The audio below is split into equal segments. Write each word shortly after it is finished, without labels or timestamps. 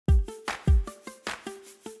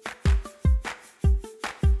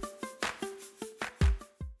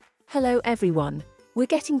Hello everyone, we're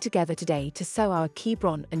getting together today to sew our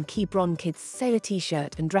Quiberon and Quiberon Kids sailor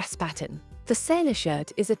t-shirt and dress pattern. The sailor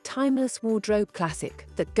shirt is a timeless wardrobe classic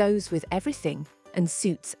that goes with everything and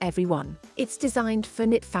suits everyone. It's designed for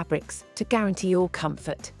knit fabrics to guarantee your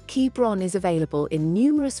comfort. Quiberon is available in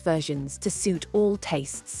numerous versions to suit all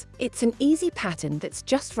tastes. It's an easy pattern that's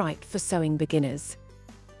just right for sewing beginners.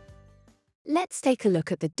 Let's take a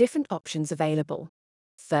look at the different options available.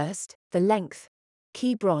 First, the length.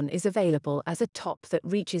 Quiberon is available as a top that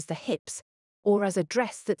reaches the hips or as a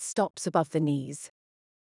dress that stops above the knees.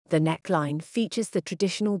 The neckline features the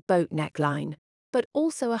traditional boat neckline, but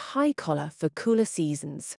also a high collar for cooler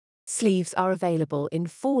seasons. Sleeves are available in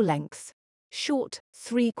 4 lengths: short,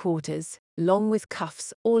 3/4, long with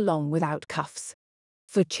cuffs or long without cuffs.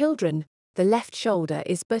 For children, the left shoulder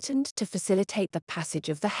is buttoned to facilitate the passage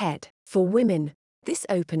of the head. For women, this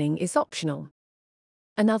opening is optional.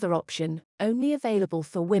 Another option, only available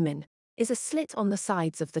for women, is a slit on the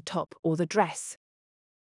sides of the top or the dress.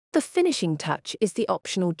 The finishing touch is the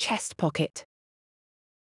optional chest pocket.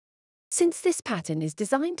 Since this pattern is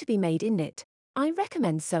designed to be made in knit, I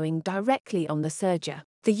recommend sewing directly on the serger.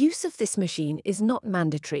 The use of this machine is not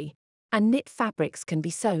mandatory, and knit fabrics can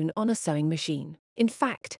be sewn on a sewing machine. In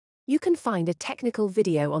fact, you can find a technical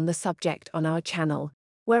video on the subject on our channel,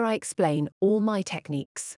 where I explain all my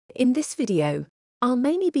techniques. In this video, I'll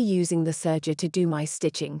mainly be using the serger to do my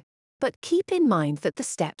stitching, but keep in mind that the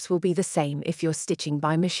steps will be the same if you're stitching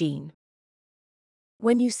by machine.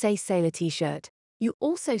 When you say sailor t-shirt, you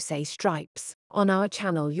also say stripes. On our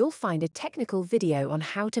channel you'll find a technical video on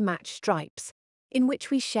how to match stripes, in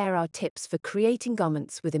which we share our tips for creating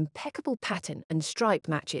garments with impeccable pattern and stripe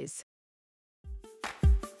matches.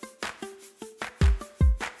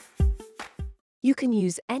 You can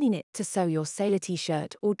use any knit to sew your sailor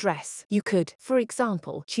t-shirt or dress. You could, for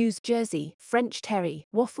example, choose jersey, French terry,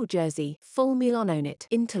 waffle jersey, full Milano knit,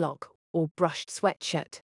 interlock, or brushed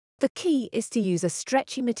sweatshirt. The key is to use a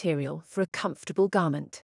stretchy material for a comfortable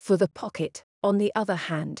garment. For the pocket, on the other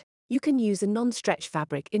hand, you can use a non-stretch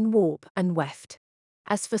fabric in warp and weft.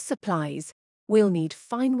 As for supplies, we'll need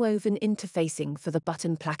fine woven interfacing for the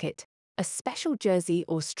button placket, a special jersey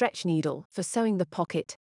or stretch needle for sewing the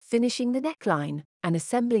pocket, finishing the neckline, and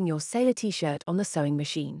assembling your sailor t-shirt on the sewing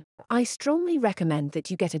machine. I strongly recommend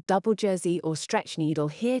that you get a double jersey or stretch needle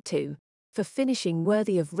here too, for finishing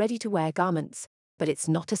worthy of ready-to-wear garments, but it's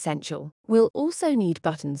not essential. We'll also need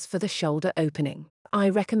buttons for the shoulder opening. I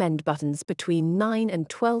recommend buttons between 9 and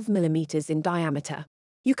 12 mm in diameter.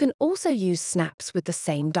 You can also use snaps with the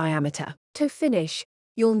same diameter. To finish,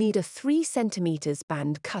 you'll need a 3 cm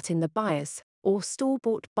band cut in the bias or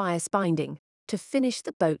store-bought bias binding to finish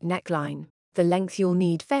the boat neckline. The length you'll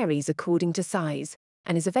need varies according to size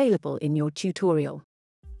and is available in your tutorial.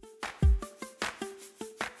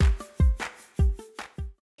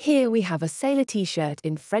 Here we have a sailor t-shirt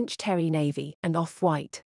in French terry navy and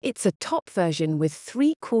off-white. It's a top version with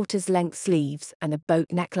 3/4 length sleeves and a boat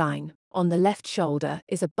neckline. On the left shoulder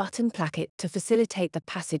is a button placket to facilitate the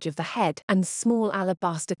passage of the head and small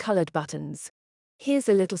alabaster-colored buttons. Here's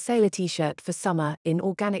a little sailor t-shirt for summer in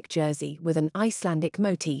organic jersey with an Icelandic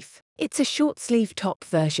motif. It's a short-sleeve top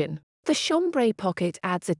version. The chambray pocket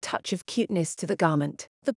adds a touch of cuteness to the garment.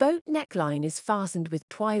 The boat neckline is fastened with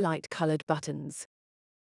twilight-colored buttons.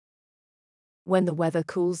 When the weather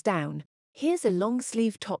cools down, here's a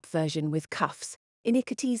long-sleeve top version with cuffs in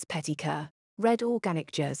Ikatee's petticoat, red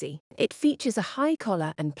organic jersey. It features a high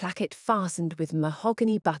collar and placket fastened with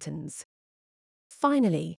mahogany buttons.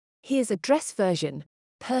 Finally, here's a dress version,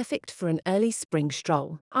 perfect for an early spring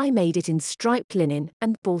stroll. I made it in striped linen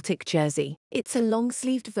and Baltic jersey. It's a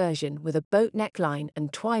long-sleeved version with a boat neckline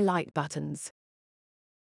and twilight buttons.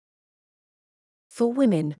 For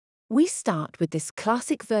women, we start with this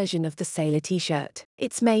classic version of the sailor t-shirt.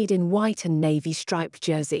 It's made in white and navy striped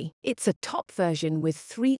jersey. It's a top version with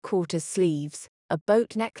 3/4 sleeves, a boat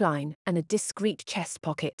neckline, and a discreet chest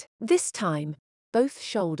pocket. This time, both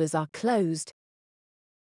shoulders are closed.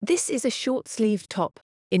 This is a short-sleeved top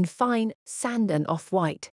in fine sand and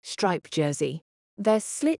off-white striped jersey. There's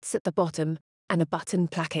slits at the bottom and a button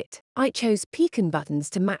placket. I chose pecan buttons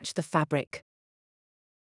to match the fabric.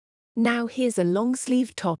 Now here's a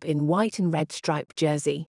long-sleeved top in white and red striped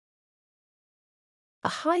jersey. A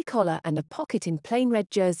high collar and a pocket in plain red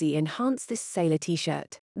jersey enhance this sailor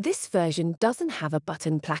t-shirt. This version doesn't have a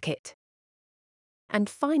button placket. And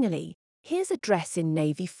finally, here's a dress in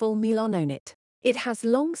navy full Milano knit. It has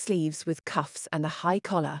long sleeves with cuffs and a high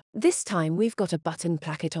collar. This time we've got a button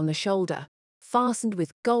placket on the shoulder, fastened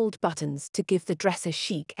with gold buttons to give the dress a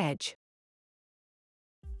chic edge.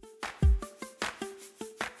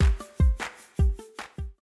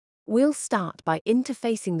 We'll start by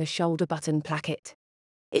interfacing the shoulder button placket.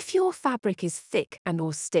 If your fabric is thick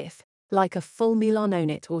and/or stiff, like a full nylon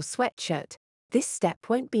knit or sweatshirt, this step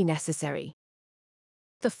won't be necessary.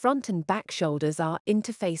 The front and back shoulders are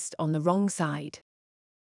interfaced on the wrong side.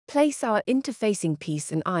 Place our interfacing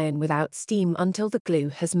piece and iron without steam until the glue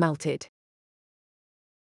has melted.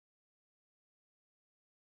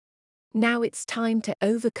 Now it's time to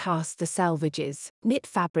overcast the selvages. Knit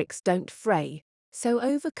fabrics don't fray, so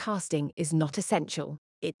overcasting is not essential.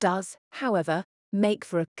 It does, however, make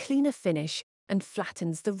for a cleaner finish and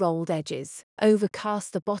flattens the rolled edges.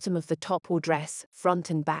 Overcast the bottom of the top or dress, front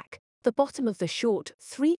and back, the bottom of the short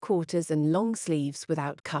 3/4 and long sleeves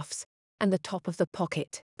without cuffs, and the top of the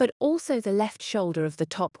pocket, but also the left shoulder of the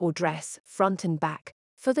top or dress, front and back,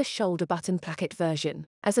 for the shoulder button placket version.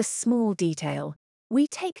 As a small detail, we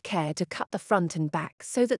take care to cut the front and back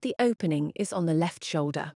so that the opening is on the left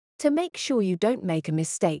shoulder. To make sure you don't make a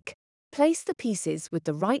mistake, place the pieces with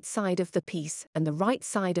the right side of the piece and the right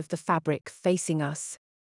side of the fabric facing us.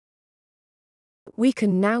 We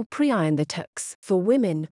can now pre-iron the tucks. For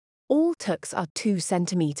women, all tucks are 2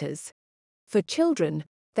 centimeters. For children,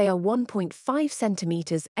 they are 1.5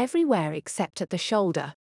 centimeters everywhere except at the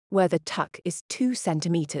shoulder, where the tuck is 2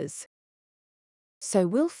 centimeters. So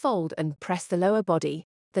we'll fold and press the lower body,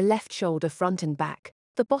 the left shoulder front and back,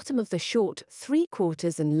 the bottom of the short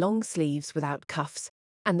 3/4 and long sleeves without cuffs,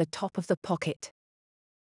 and the top of the pocket.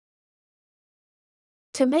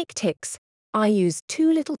 To make ticks, I use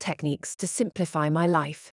 2 little techniques to simplify my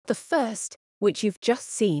life. The first, which you've just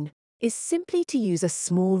seen, is simply to use a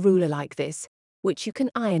small ruler like this, which you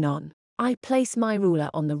can iron on. I place my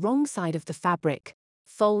ruler on the wrong side of the fabric,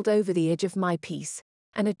 fold over the edge of my piece,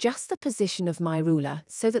 and adjust the position of my ruler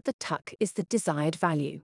so that the tuck is the desired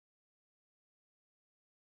value.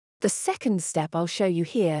 The second step I'll show you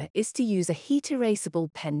here is to use a heat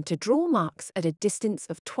erasable pen to draw marks at a distance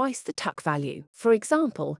of twice the tuck value. For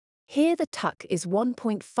example, here the tuck is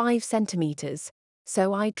 1.5 centimeters,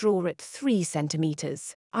 so I draw at 3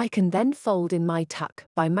 centimeters. I can then fold in my tuck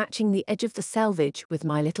by matching the edge of the selvage with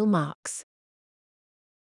my little marks.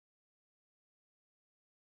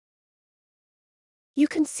 You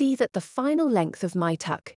can see that the final length of my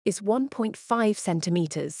tuck is 1.5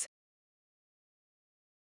 centimeters.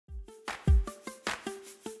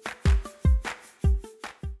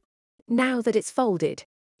 Now that it's folded,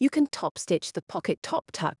 you can top stitch the pocket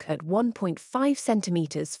top tuck at 1.5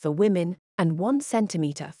 centimeters for women and 1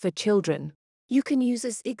 centimeter for children. You can use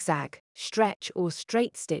a zigzag, stretch or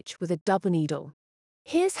straight stitch with a double needle.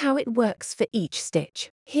 Here's how it works for each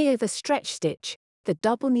stitch. Here the stretch stitch, the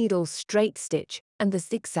double needle straight stitch, and the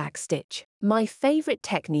zigzag stitch. My favorite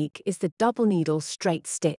technique is the double needle straight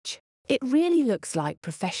stitch. It really looks like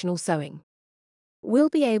professional sewing. We'll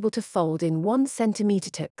be able to fold in 1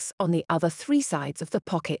 centimeter tucks on the other 3 sides of the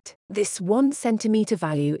pocket. This 1 centimeter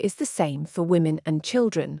value is the same for women and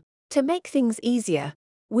children. To make things easier,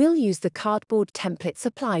 we'll use the cardboard template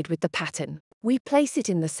supplied with the pattern. We place it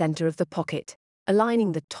in the center of the pocket,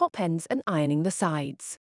 aligning the top ends and ironing the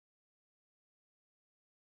sides.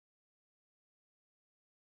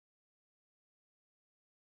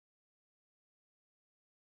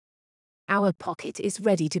 Our pocket is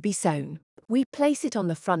ready to be sewn. We place it on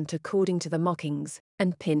the front according to the markings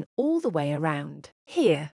and pin all the way around.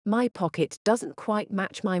 Here, my pocket doesn't quite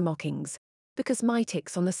match my markings because my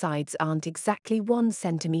ticks on the sides aren't exactly 1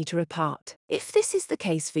 centimeter apart. If this is the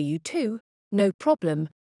case for you too, no problem,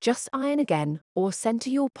 just iron again or center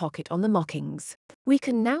your pocket on the markings. We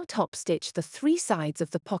can now top stitch the 3 sides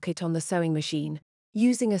of the pocket on the sewing machine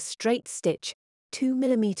using a straight stitch 2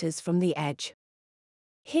 millimeters from the edge.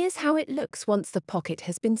 Here's how it looks once the pocket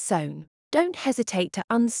has been sewn. Don't hesitate to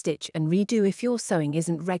unstitch and redo if your sewing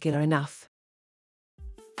isn't regular enough.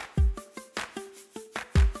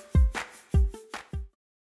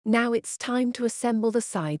 Now it's time to assemble the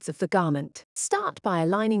sides of the garment. Start by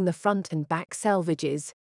aligning the front and back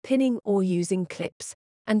selvages, pinning or using clips,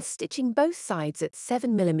 and stitching both sides at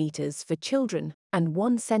 7 millimeters for children and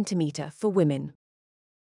 1 centimeter for women.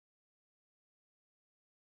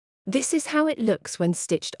 This is how it looks when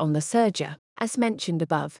stitched on the serger. As mentioned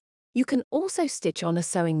above, you can also stitch on a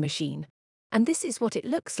sewing machine, and this is what it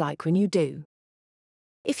looks like when you do.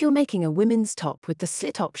 If you're making a women's top with the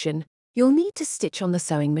slit option, you'll need to stitch on the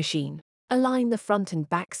sewing machine. Align the front and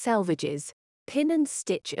back selvages, pin and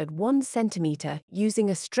stitch at 1 centimeter using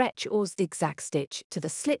a stretch or zigzag stitch to the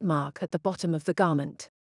slit mark at the bottom of the garment.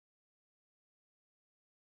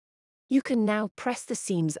 You can now press the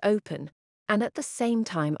seams open and at the same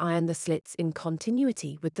time iron the slits in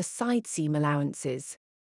continuity with the side seam allowances.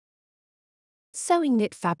 Sewing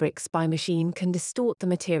knit fabrics by machine can distort the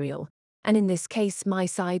material, and in this case my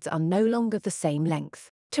sides are no longer the same length.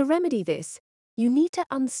 To remedy this, you need to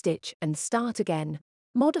unstitch and start again,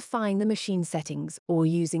 modifying the machine settings or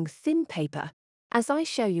using thin paper, as I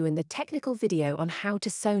show you in the technical video on how to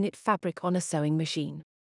sew knit fabric on a sewing machine.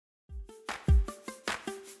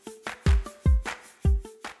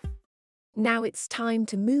 Now it's time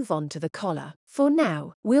to move on to the collar. For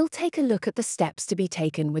now, we'll take a look at the steps to be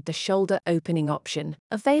taken with the shoulder opening option,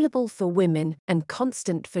 available for women and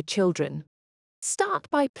constant for children. Start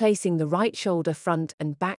by placing the right shoulder front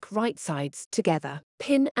and back right sides together.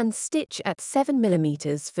 Pin and stitch at 7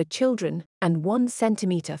 mm for children and 1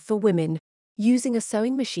 cm for women, using a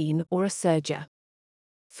sewing machine or a serger.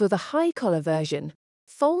 For the high collar version,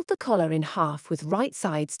 fold the collar in half with right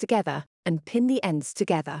sides together and pin the ends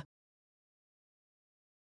together.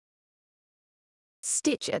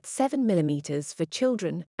 Stitch at 7 mm for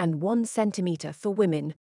children and 1 cm for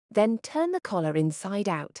women, then turn the collar inside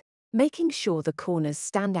out, making sure the corners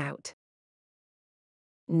stand out.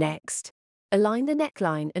 Next, align the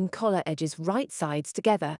neckline and collar edges right sides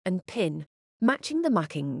together and pin, matching the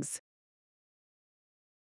markings.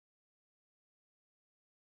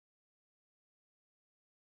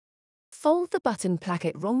 Fold the button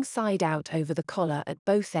placket wrong side out over the collar at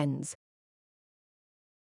both ends.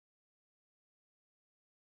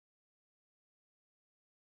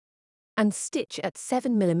 And stitch at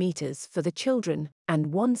 7 mm for the children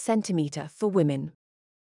and 1 cm for women.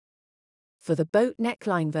 For the boat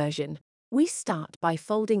neckline version, we start by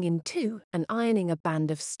folding in two and ironing a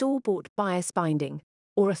band of store-bought bias binding,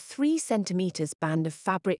 or a 3 cm band of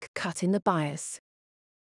fabric cut in the bias.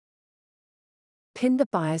 Pin the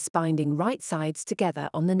bias binding right sides together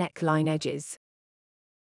on the neckline edges.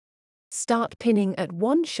 Start pinning at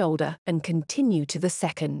one shoulder and continue to the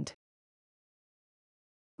second.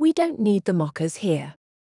 We don't need the mockers here.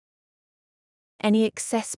 Any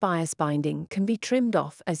excess bias binding can be trimmed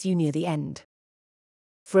off as you near the end.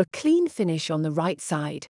 For a clean finish on the right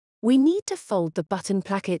side, we need to fold the button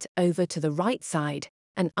placket over to the right side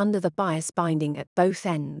and under the bias binding at both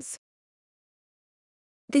ends.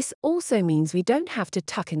 This also means we don't have to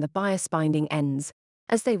tuck in the bias binding ends,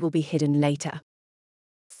 as they will be hidden later.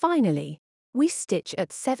 Finally, we stitch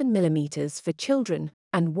at 7 mm for children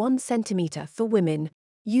and 1 cm for women,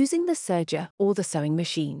 using the serger or the sewing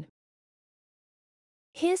machine.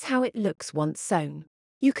 Here's how it looks once sewn.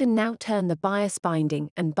 You can now turn the bias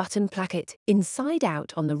binding and button placket inside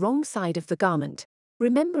out on the wrong side of the garment,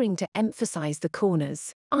 remembering to emphasize the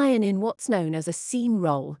corners. Iron in what's known as a seam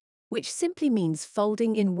roll, which simply means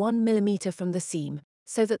folding in 1 mm from the seam,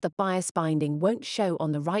 so that the bias binding won't show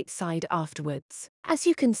on the right side afterwards. As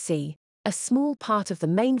you can see, a small part of the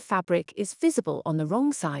main fabric is visible on the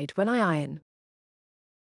wrong side when I iron.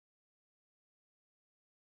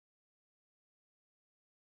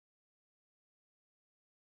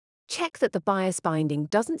 Check that the bias binding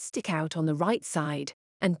doesn't stick out on the right side,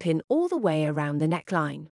 and pin all the way around the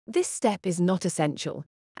neckline. This step is not essential,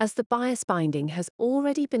 as the bias binding has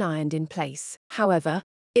already been ironed in place. However,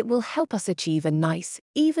 it will help us achieve a nice,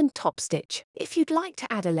 even top stitch. If you'd like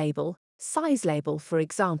to add a label, size label for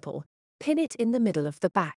example, pin it in the middle of the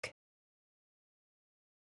back.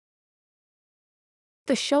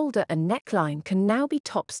 The shoulder and neckline can now be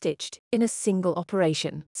top stitched in a single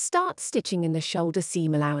operation. Start stitching in the shoulder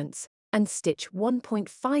seam allowance and stitch 1.5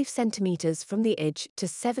 cm from the edge to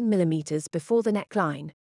 7 mm before the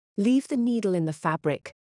neckline. Leave the needle in the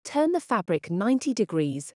fabric, turn the fabric 90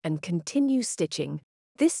 degrees and continue stitching,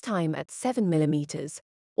 this time at 7 mm,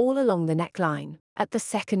 all along the neckline. At the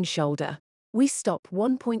second shoulder, we stop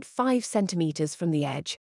 1.5 cm from the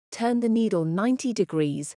edge, turn the needle 90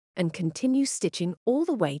 degrees, and continue stitching all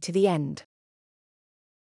the way to the end.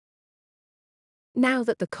 Now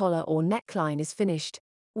that the collar or neckline is finished,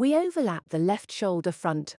 we overlap the left shoulder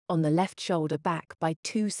front on the left shoulder back by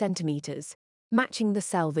 2 cm, matching the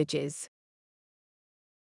selvages.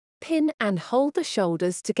 Pin and hold the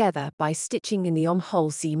shoulders together by stitching in the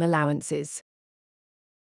armhole seam allowances.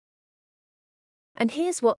 And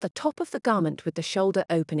here's what the top of the garment with the shoulder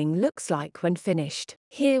opening looks like when finished.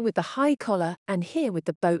 Here with the high collar and here with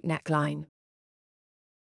the boat neckline.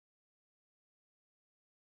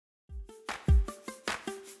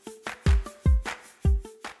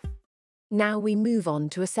 Now we move on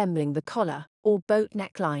to assembling the collar or boat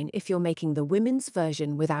neckline if you're making the women's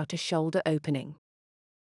version without a shoulder opening.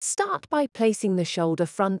 Start by placing the shoulder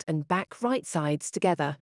front and back right sides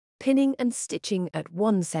together, pinning and stitching at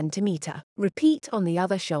 1 cm. Repeat on the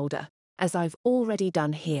other shoulder, as I've already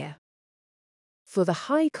done here. For the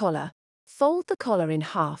high collar, fold the collar in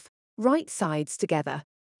half, right sides together,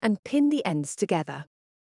 and pin the ends together.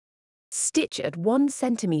 Stitch at 1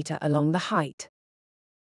 centimeter along the height.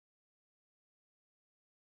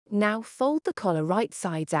 Now fold the collar right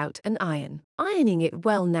sides out and iron. Ironing it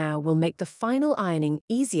well now will make the final ironing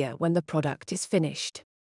easier when the product is finished.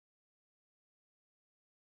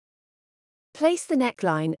 Place the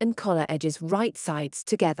neckline and collar edges right sides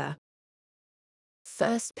together.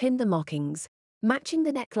 First pin the mockings, matching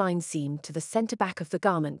the neckline seam to the center back of the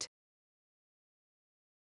garment.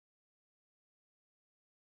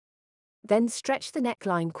 Then stretch the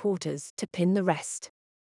neckline quarters to pin the rest.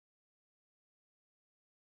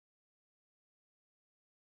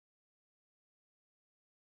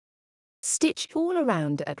 Stitch all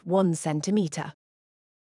around at 1 centimeter.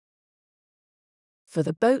 For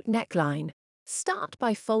the boat neckline, start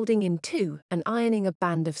by folding in two and ironing a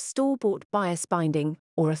band of store-bought bias binding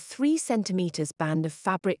or a 3 centimeters band of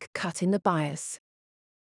fabric cut in the bias.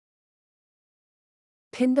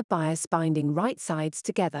 Pin the bias binding right sides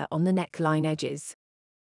together on the neckline edges.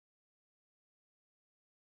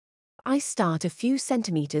 I start a few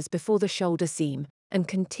centimeters before the shoulder seam and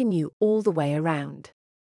continue all the way around.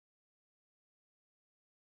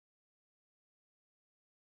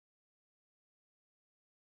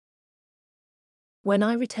 When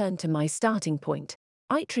I return to my starting point,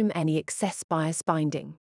 I trim any excess bias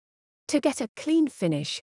binding. To get a clean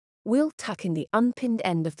finish, we'll tuck in the unpinned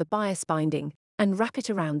end of the bias binding and wrap it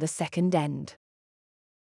around the second end.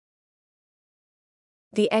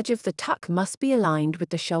 The edge of the tuck must be aligned with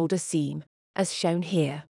the shoulder seam, as shown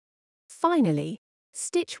here. Finally,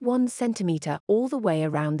 stitch 1 centimeter all the way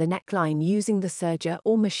around the neckline using the serger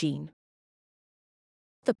or machine.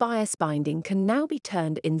 The bias binding can now be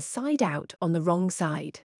turned inside out on the wrong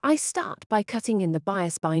side. I start by cutting in the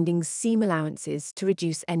bias binding's seam allowances to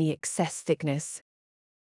reduce any excess thickness.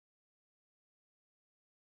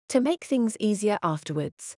 To make things easier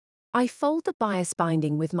afterwards, I fold the bias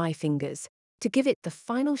binding with my fingers to give it the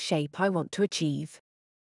final shape I want to achieve.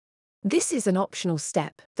 This is an optional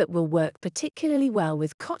step that will work particularly well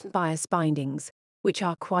with cotton bias bindings, which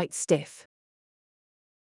are quite stiff.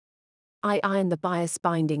 I iron the bias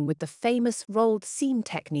binding with the famous rolled seam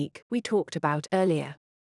technique we talked about earlier.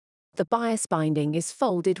 The bias binding is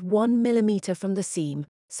folded 1 millimeter from the seam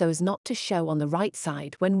so as not to show on the right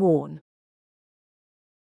side when worn.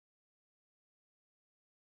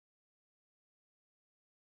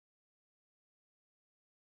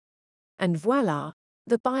 And voila,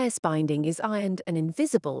 the bias binding is ironed and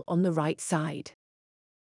invisible on the right side.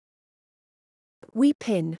 We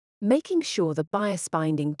pin, making sure the bias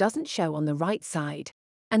binding doesn't show on the right side,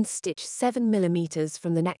 and stitch 7 millimeters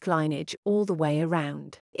from the neckline edge all the way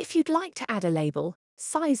around. If you'd like to add a label,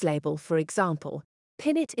 size label for example,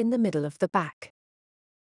 pin it in the middle of the back.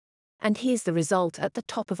 And here's the result at the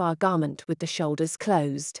top of our garment with the shoulders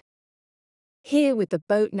closed. Here with the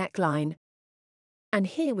boat neckline, and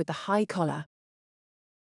here with the high collar.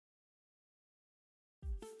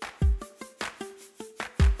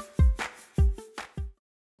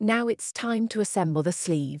 Now it's time to assemble the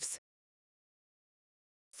sleeves.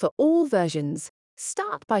 For all versions,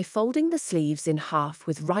 start by folding the sleeves in half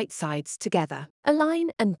with right sides together.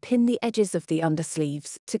 Align and pin the edges of the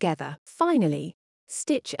undersleeves together. Finally,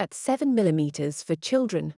 stitch at 7 millimeters for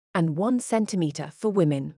children and 1 centimeter for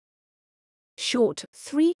women. Short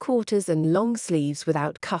 3/4 and long sleeves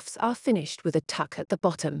without cuffs are finished with a tuck at the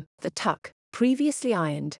bottom. The tuck, previously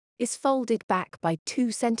ironed, is folded back by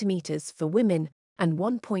 2 centimeters for women and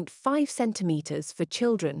 1.5 centimeters for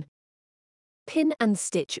children. Pin and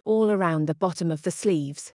stitch all around the bottom of the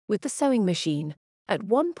sleeves with the sewing machine at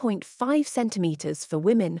 1.5 centimeters for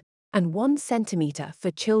women and 1 centimeter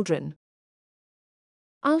for children.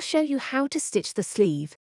 I'll show you how to stitch the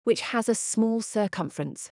sleeve, which has a small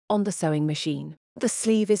circumference, on the sewing machine. The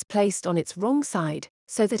sleeve is placed on its wrong side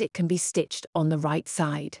so that it can be stitched on the right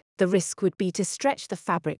side. The risk would be to stretch the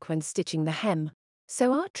fabric when stitching the hem,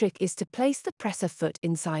 so our trick is to place the presser foot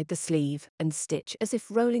inside the sleeve and stitch as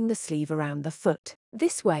if rolling the sleeve around the foot.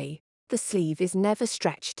 This way, the sleeve is never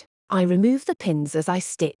stretched. I remove the pins as I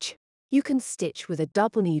stitch. You can stitch with a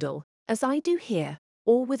double needle, as I do here,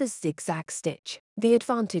 or with a zigzag stitch. The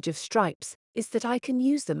advantage of stripes is that I can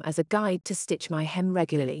use them as a guide to stitch my hem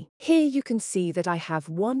regularly. Here you can see that I have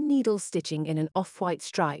one needle stitching in an off-white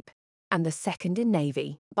stripe, and the second in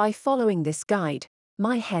navy. By following this guide,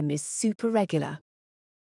 my hem is super regular.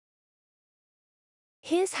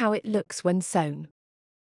 Here's how it looks when sewn.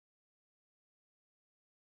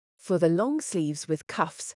 For the long sleeves with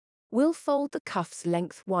cuffs, we'll fold the cuffs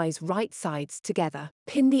lengthwise right sides together,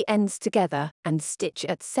 pin the ends together and stitch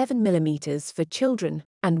at 7 millimeters for children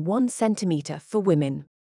and 1 centimeter for women.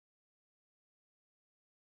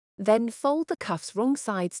 Then fold the cuffs wrong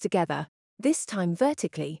sides together, this time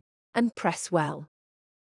vertically, and press well.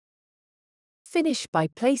 Finish by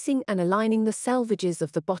placing and aligning the selvages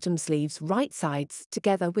of the bottom sleeves right sides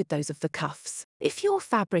together with those of the cuffs. If your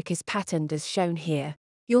fabric is patterned as shown here,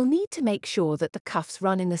 you'll need to make sure that the cuffs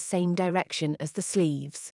run in the same direction as the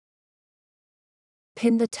sleeves.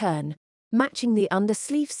 Pin the turn, matching the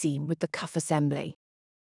undersleeve seam with the cuff assembly.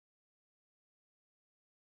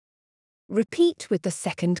 Repeat with the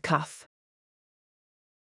second cuff.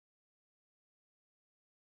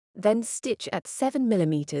 Then stitch at 7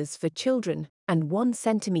 mm for children and 1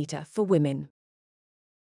 cm for women.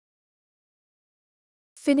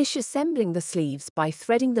 Finish assembling the sleeves by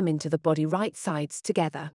threading them into the body right sides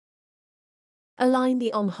together. Align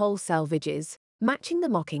the armhole selvages, matching the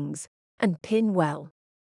mockings, and pin well.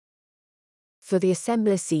 For the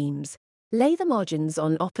assembler seams, lay the margins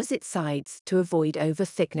on opposite sides to avoid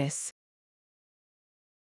over-thickness.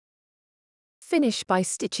 Finish by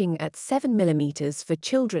stitching at 7 mm for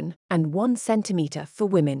children and 1 cm for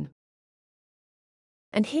women.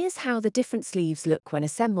 And here's how the different sleeves look when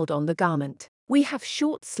assembled on the garment. We have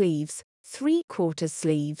short sleeves, 3/4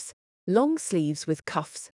 sleeves, long sleeves with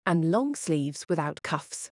cuffs, and long sleeves without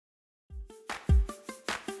cuffs.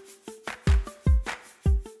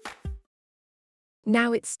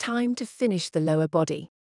 Now it's time to finish the lower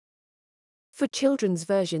body. For children's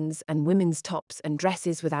versions and women's tops and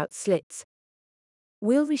dresses without slits,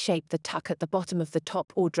 we'll reshape the tuck at the bottom of the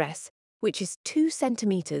top or dress, which is 2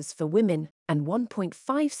 cm for women and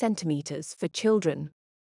 1.5 cm for children.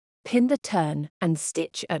 Pin the turn and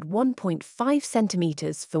stitch at 1.5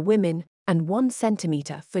 cm for women and 1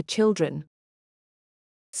 cm for children.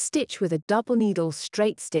 Stitch with a double needle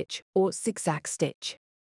straight stitch or zigzag stitch.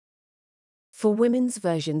 For women's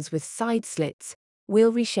versions with side slits,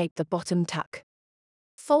 we'll reshape the bottom tuck.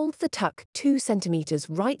 Fold the tuck 2 cm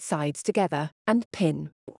right sides together and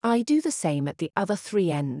pin. I do the same at the other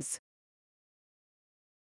 3 ends.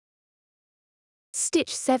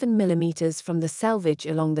 Stitch 7 mm from the selvage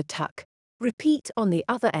along the tuck. Repeat on the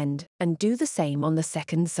other end and do the same on the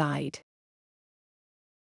second side.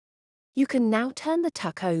 You can now turn the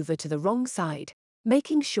tuck over to the wrong side,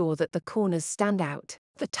 making sure that the corners stand out.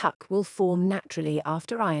 The tuck will form naturally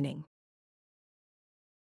after ironing.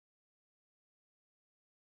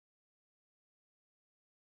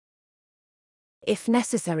 If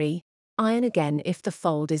necessary, iron again if the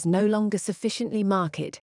fold is no longer sufficiently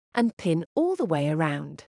marked, and pin all the way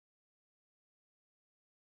around.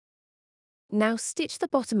 Now stitch the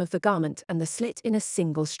bottom of the garment and the slit in a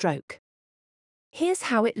single stroke. Here's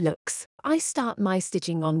how it looks. I start my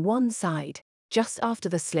stitching on one side, just after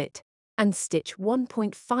the slit, and stitch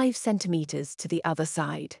 1.5 cm to the other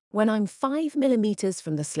side. When I'm 5 mm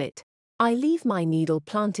from the slit, I leave my needle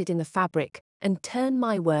planted in the fabric and turn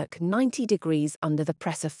my work 90 degrees under the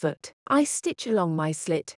presser foot. I stitch along my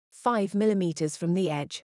slit 5 mm from the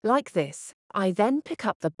edge, like this. I then pick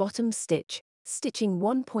up the bottom stitch, stitching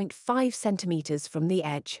 1.5 cm from the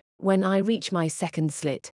edge. When I reach my second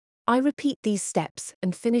slit, I repeat these steps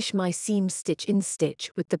and finish my seam stitch in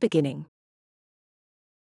stitch with the beginning.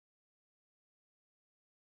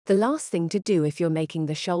 The last thing to do if you're making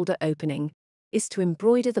the shoulder opening is to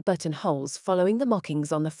embroider the buttonholes following the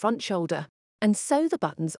mockings on the front shoulder and sew the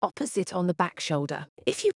buttons opposite on the back shoulder.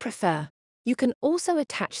 If you prefer, you can also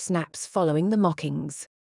attach snaps following the mockings.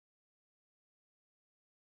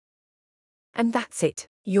 And that's it.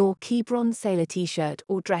 Your Quiberon sailor t-shirt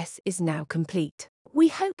or dress is now complete. We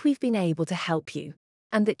hope we've been able to help you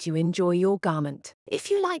and that you enjoy your garment.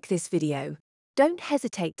 If you like this video, don't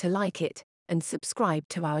hesitate to like it and subscribe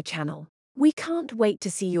to our channel. We can't wait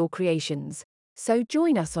to see your creations, so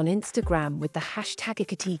join us on Instagram with the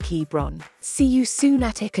 #IkateeQuiberon. See you soon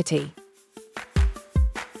at Ikatee.